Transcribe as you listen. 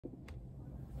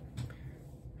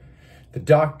The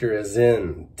doctor is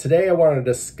in. Today I want to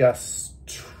discuss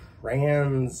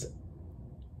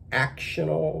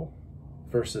transactional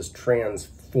versus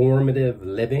transformative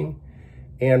living,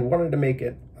 and wanted to make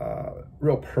it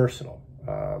real personal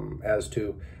as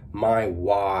to my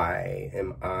why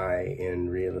am I in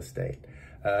real estate.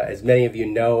 As many of you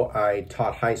know, I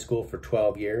taught high school for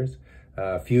 12 years.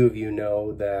 A few of you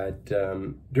know that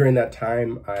during that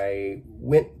time I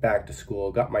went back to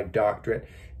school, got my doctorate,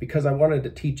 because I wanted to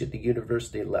teach at the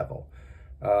university level.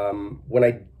 When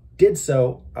I did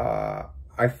so,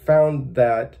 I found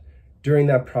that during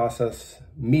that process,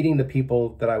 meeting the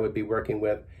people that I would be working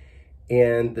with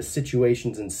and the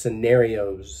situations and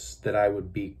scenarios that I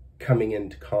would be coming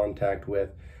into contact with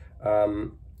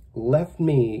left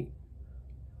me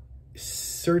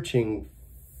searching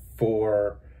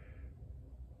for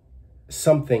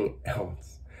something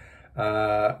else.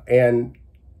 And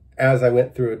as I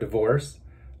went through a divorce,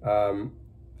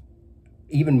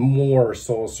 even more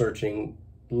soul searching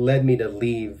led me to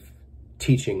leave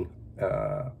teaching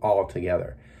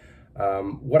altogether.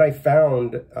 What I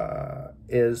found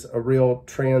is a real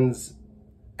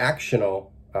transactional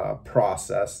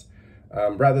process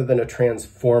rather than a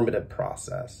transformative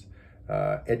process.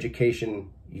 Education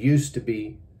used to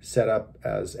be set up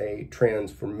as a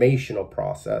transformational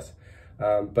process,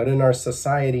 but in our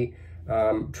society,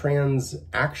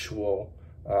 transactional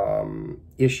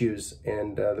issues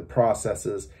and the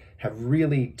processes have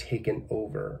really taken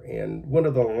over. And one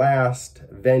of the last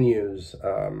venues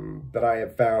that I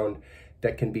have found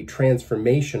that can be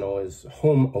transformational is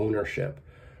home ownership.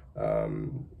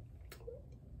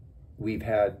 We've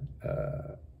had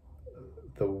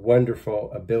the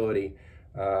wonderful ability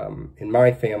in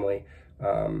my family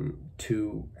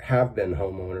to have been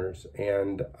homeowners,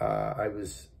 and I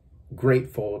was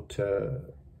grateful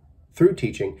through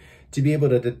teaching, to be able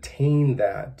to detain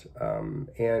that.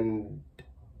 And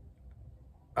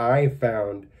I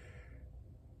found,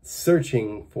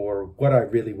 searching for what I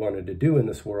really wanted to do in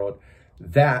this world,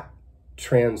 that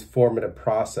transformative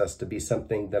process to be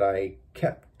something that I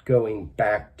kept going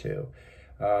back to.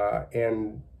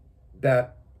 And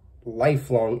that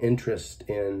lifelong interest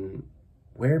in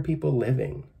where people are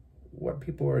living, what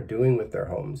people are doing with their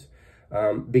homes,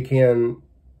 began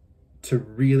to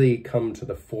really come to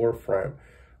the forefront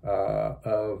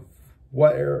of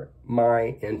where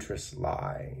my interests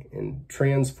lie in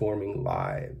transforming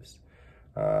lives.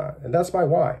 And that's my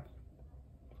why.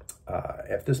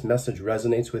 If this message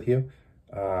resonates with you,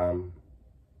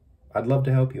 I'd love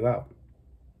to help you out.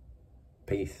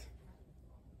 Peace.